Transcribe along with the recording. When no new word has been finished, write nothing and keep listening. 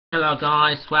Hello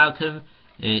guys, welcome.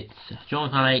 It's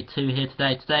John582 here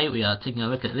today. Today we are taking a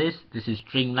look at this. This is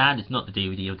Dreamland. It's not the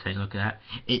DVD we're taking a look at.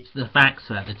 It's the facts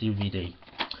about the DVD.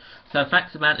 So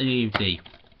facts about the DVD.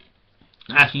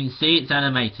 As you can see, it's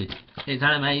animated. It's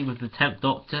animated with the 10th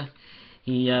Doctor.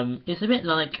 It's a bit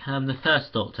like the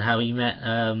first Doctor, how he met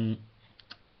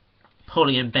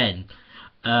Polly and Ben.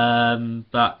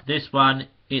 But this one,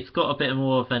 it's got a bit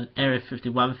more of an Area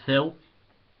 51 feel.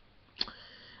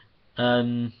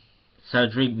 So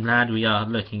Dreamland, we are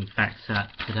looking facts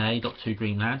at today, Doctor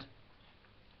Dreamland.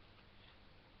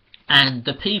 And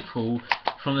the people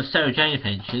from the Sarah Jane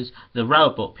Adventures, the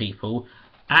robot people,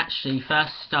 actually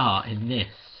first start in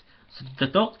this. So the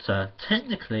Doctor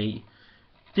technically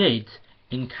did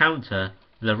encounter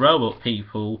the robot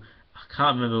people. I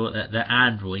can't remember what they're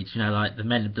androids, you know, like the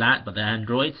Men in Black, but they're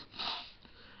androids.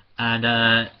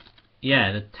 And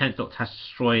yeah, the 10th Doctor has to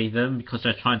destroy them because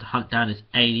they're trying to hunt down this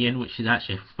alien, which is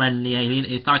actually a friendly alien.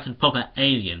 It's like a proper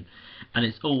alien, and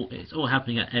it's all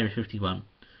happening at Area 51.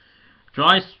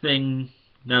 Dry Spring,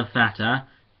 Nevada,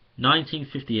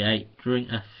 1958. During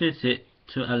a visit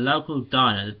to a local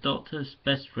diner, the Doctor's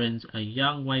best friends, a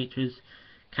young waitress,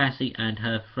 Cassie, and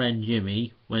her friend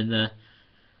Jimmy. When the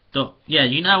yeah,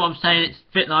 you know what I'm saying? It's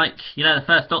a bit like, you know, the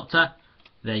first Doctor.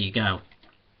 There you go.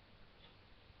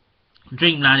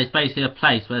 Dreamland is basically a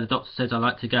place where the Doctor says, I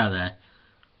like to go there.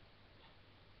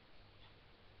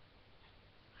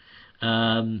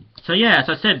 So yeah, as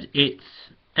I said, it's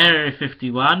Area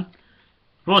 51,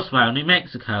 Roswell, New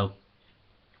Mexico.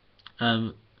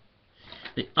 The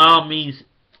army's...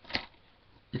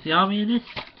 Is the army in this?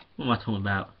 What am I talking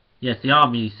about? Yes, the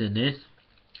army's in this.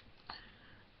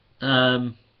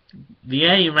 The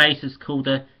alien race is called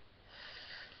the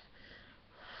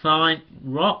Fine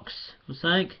Rocks, or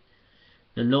something.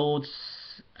 The Lord's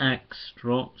Axe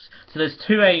Rocks. So there's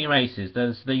two alien races.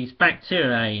 There's these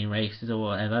bacteria alien races or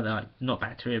whatever, like not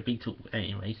bacteria, beetle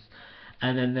alien race.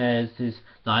 And then there's this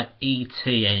like ET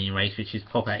alien race, which is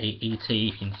proper ET.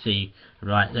 You can see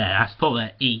right there. That's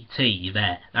proper ET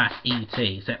there. That's ET.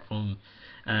 Except from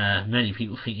many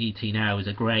people think ET now is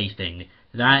a grey thing.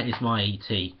 That is my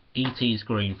ET. ET is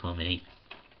green for me.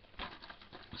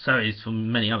 So it is for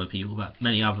many other people, but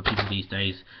many other people these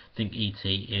days think ET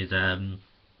is a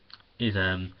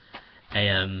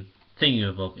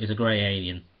thingy is a grey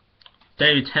alien.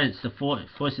 David Tennant's the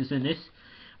voices in this,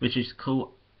 which is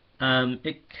cool.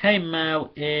 It came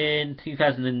out in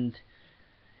 2000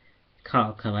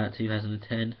 can't come out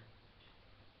 2010.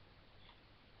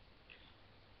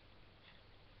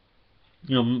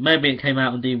 You know, maybe it came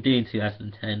out on DVD in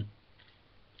 2010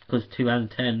 because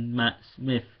 2010 Matt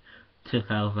Smith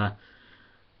took over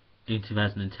in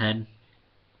 2010.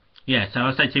 Yeah, so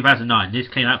I'll say 2009. This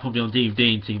came out probably on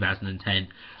DVD in 2010.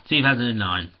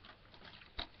 2009.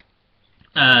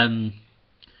 And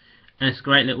it's a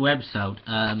great little episode.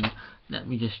 Let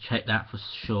me just check that for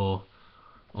sure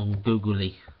on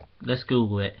Googly. Let's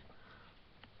Google it.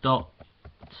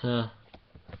 Doctor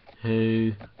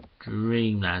Who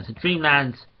Dreamland. So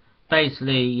Dreamland's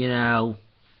basically, you know,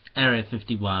 Area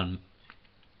 51.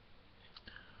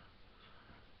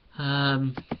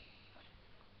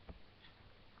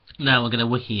 Now we're going to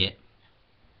wiki it.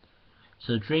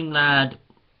 So Dreamland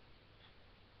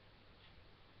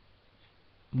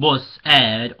was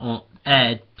aired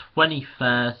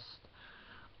 21st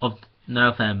of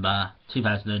November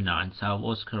 2009. So I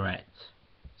was correct.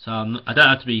 So I don't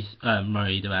have to be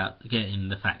worried about getting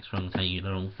the facts wrong, telling you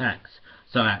the wrong facts.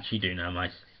 So I actually do know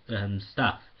my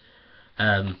stuff.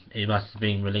 It must have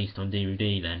been released on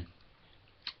DVD then.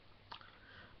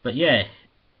 But yeah,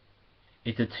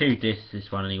 it's a 2 disc,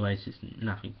 this one anyways. It's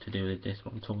nothing to do with this,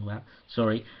 what I'm talking about.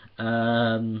 Sorry.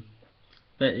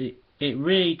 But it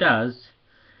really does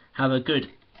have a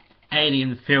good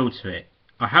alien feel to it.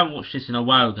 I haven't watched this in a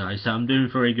while, guys, so I'm doing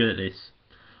very good at this.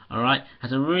 Alright?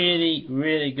 Has a really,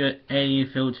 really good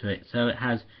alien feel to it. So it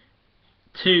has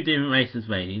 2 different races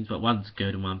of aliens, but one's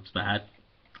good and one's bad.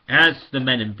 It has the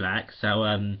Men in Black, so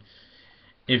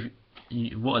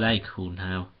what are they called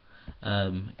now?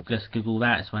 Let's Google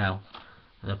that as well.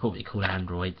 They're probably called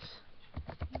androids.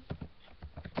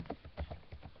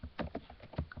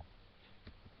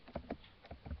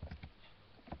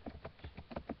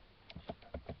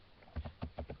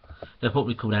 They're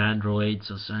probably called androids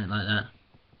or something like that.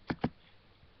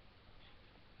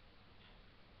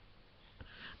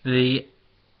 They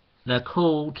are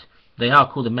called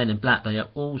the Men in Black. They are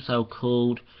also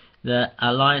called the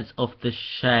Alliance of the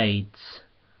Shades.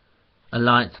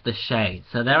 Alliance of the Shades.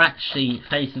 So they're actually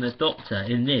facing the Doctor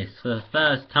in this for the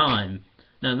first time.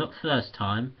 No, not first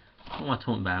time. What am I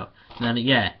talking about? No,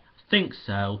 yeah, I think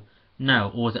so. No,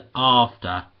 or was it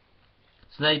after?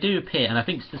 So they do appear, and I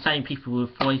think it's the same people who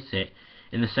voice it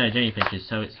in the Sarah Jane Adventures,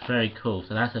 so it's very cool.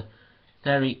 So that's a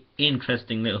very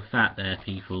interesting little fact there,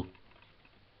 people.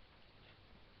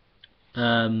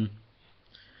 And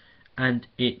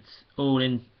it's all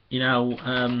in, you know,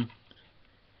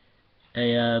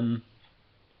 a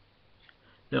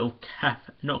little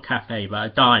not cafe, but a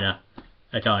diner,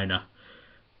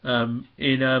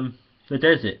 in the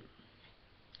desert,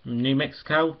 New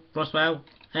Mexico, Roswell,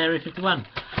 Area 51.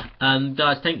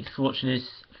 Guys, thank you for watching this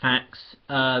facts.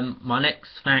 My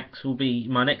next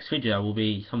video will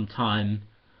be sometime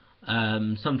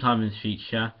in the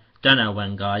future. Don't know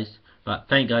when, guys, but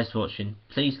thank you guys for watching.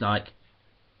 Please like,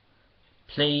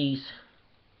 please,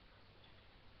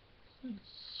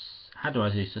 how do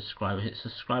I do subscribe? Hit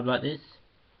subscribe like this.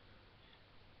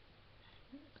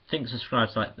 I think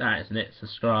subscribe's like that, isn't it?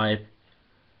 Subscribe.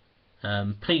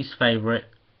 Please favourite.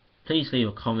 Please leave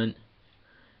a comment.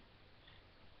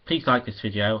 Please like this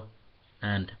video.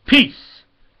 And peace!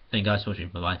 Thank you guys for watching.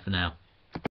 Bye bye for now.